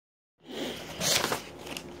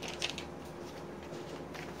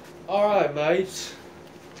Alright mates,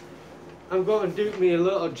 I'm going to do me a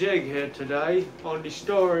little jig here today on the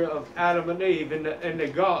story of Adam and Eve in the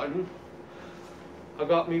garden. I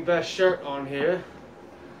got me best shirt on here,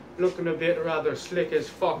 looking a bit rather slick as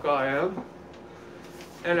fuck I am.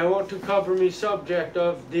 And I want to cover me subject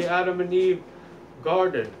of the Adam and Eve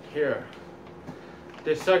garden here.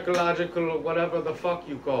 The psychological whatever the fuck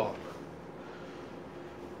you call.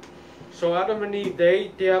 So Adam and Eve, they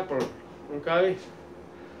ate the apple, okay?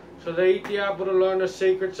 So they ate the apple to learn the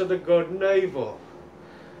secrets of the good and the evil.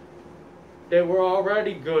 They were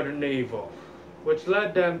already good and evil, which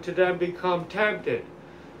led them to then become tempted.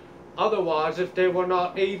 Otherwise, if they were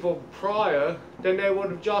not evil prior, then they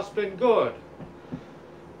would have just been good.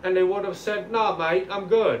 And they would have said, nah mate, I'm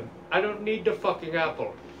good. I don't need the fucking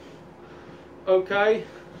apple. Okay?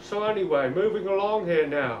 So anyway, moving along here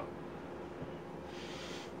now.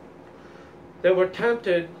 They were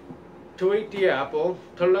tempted to eat the apple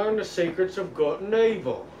to learn the secrets of good and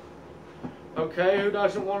evil. Okay, who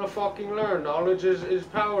doesn't want to fucking learn? Knowledge is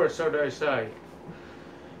power, so they say.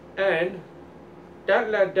 And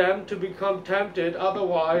that led them to become tempted,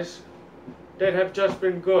 otherwise they'd have just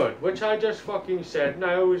been good, which I just fucking said, and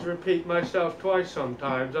I always repeat myself twice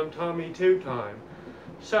sometimes. I'm Tommy two-time.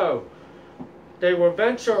 So, they will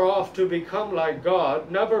venture off to become like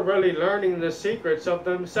God, never really learning the secrets of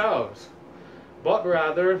themselves, but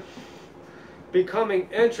rather becoming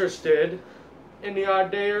interested in the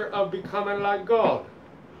idea of becoming like God.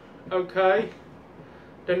 Okay?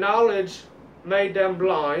 The knowledge made them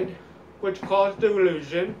blind, which caused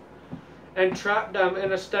delusion, and trapped them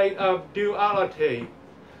in a state of duality.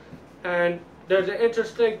 And there's an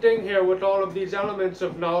interesting thing here with all of these elements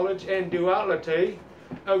of knowledge and duality,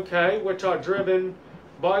 okay, which are driven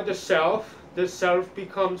by the self. The self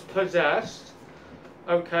becomes possessed.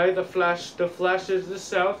 Okay, the flesh is the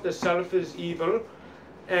self is evil,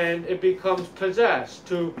 and it becomes possessed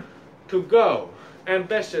to go,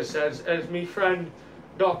 ambitious, as me friend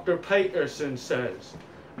Dr. Peterson says.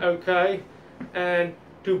 Okay, and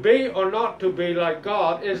to be or not to be like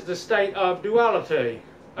God is the state of duality.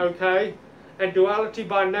 Okay, and duality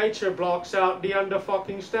by nature blocks out the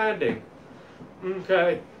under-fucking standing.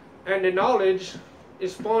 Okay, and the knowledge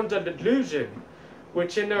is spawns a delusion,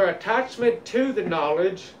 which in their attachment to the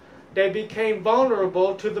knowledge, they became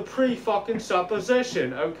vulnerable to the pre-fucking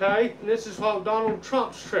supposition, okay? And this is how Donald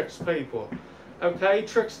Trump tricks people, okay? He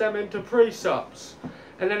tricks them into pre-sups.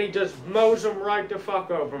 And then he just mows them right the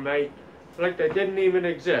fuck over, mate, like they didn't even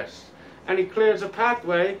exist. And he clears a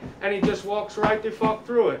pathway, and he just walks right the fuck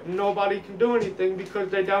through it. And nobody can do anything because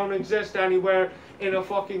they don't exist anywhere in a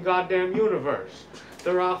fucking goddamn universe.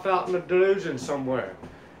 They're off out in a delusion somewhere.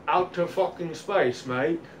 Out to fucking space,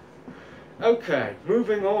 mate. Okay,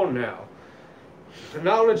 moving on now. The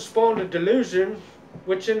knowledge spawned a delusion,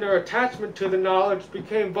 which in their attachment to the knowledge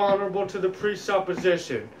became vulnerable to the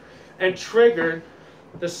presupposition and triggered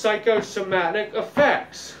the psychosomatic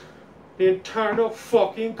effects. The internal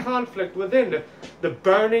fucking conflict within, the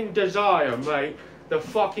burning desire, mate. The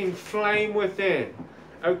fucking flame within.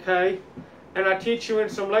 Okay? And I teach you in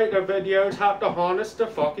some later videos how to harness the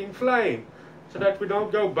fucking flame, so that we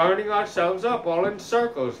don't go burning ourselves up all in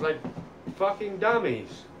circles like fucking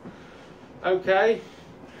dummies. Okay?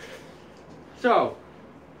 So,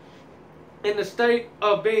 in the state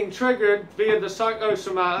of being triggered via the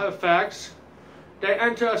psychosomatic effects, they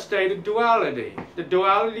enter a state of duality. The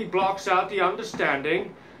duality blocks out the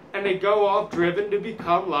understanding, and they go off driven to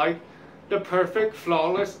become like the perfect,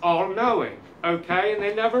 flawless, all-knowing. Okay? And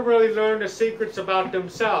they never really learn the secrets about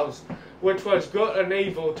themselves, which was good and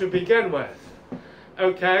evil to begin with.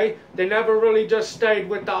 Okay, they never really just stayed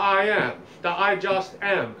with the I am, the I just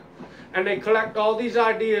am. And they collect all these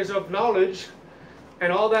ideas of knowledge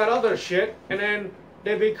and all that other shit, and then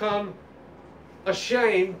they become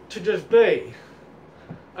ashamed to just be.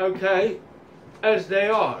 Okay, as they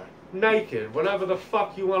are, naked, whatever the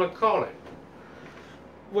fuck you want to call it.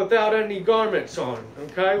 Without any garments on,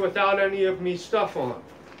 okay, without any of me stuff on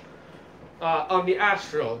the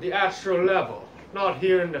astral level. Not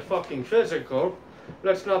here in the fucking physical.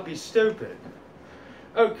 Let's not be stupid.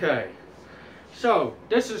 Okay, so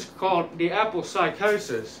this is called the apple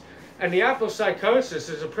psychosis. And the apple psychosis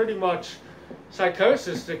is a pretty much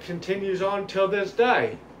psychosis that continues on till this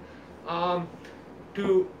day.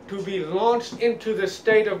 To be launched into the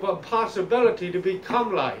state of impossibility to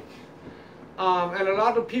become like. And a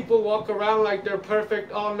lot of people walk around like they're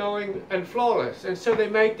perfect, all-knowing, and flawless. And so they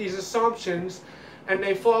make these assumptions, and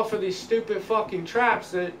they fall for these stupid fucking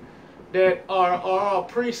traps that are all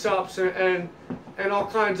presups and and all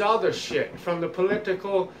kinds of other shit, from the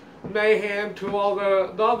political mayhem to all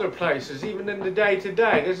the other places, even in the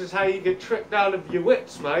day-to-day. This is how you get tricked out of your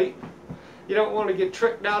wits, mate. You don't want to get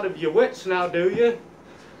tricked out of your wits now, do you?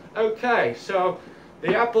 Okay, so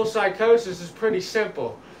the Apple psychosis is pretty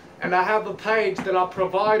simple. And I have a page that I'll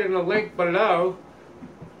provide in a link below.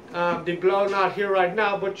 The below not here right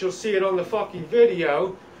now, but you'll see it on the fucking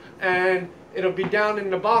video. And it'll be down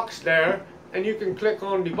in the box there. And you can click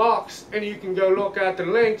on the box and you can go look at the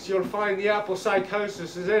links. You'll find the Apple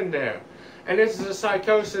psychosis is in there. And this is a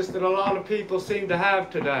psychosis that a lot of people seem to have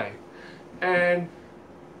today. And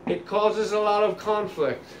it causes a lot of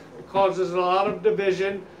conflict. It causes a lot of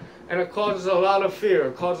division. And it causes a lot of fear.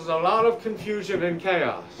 It causes a lot of confusion and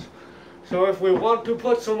chaos. So if we want to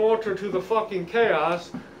put some order to the fucking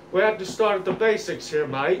chaos, we have to start at the basics here,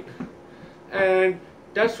 mate. And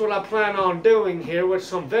that's what I plan on doing here with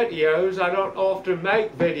some videos. I don't often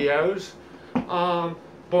make videos,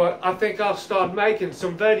 but I think I'll start making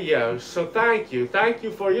some videos. So thank you. Thank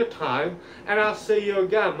you for your time, and I'll see you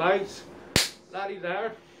again, mates. Laddie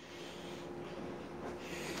there.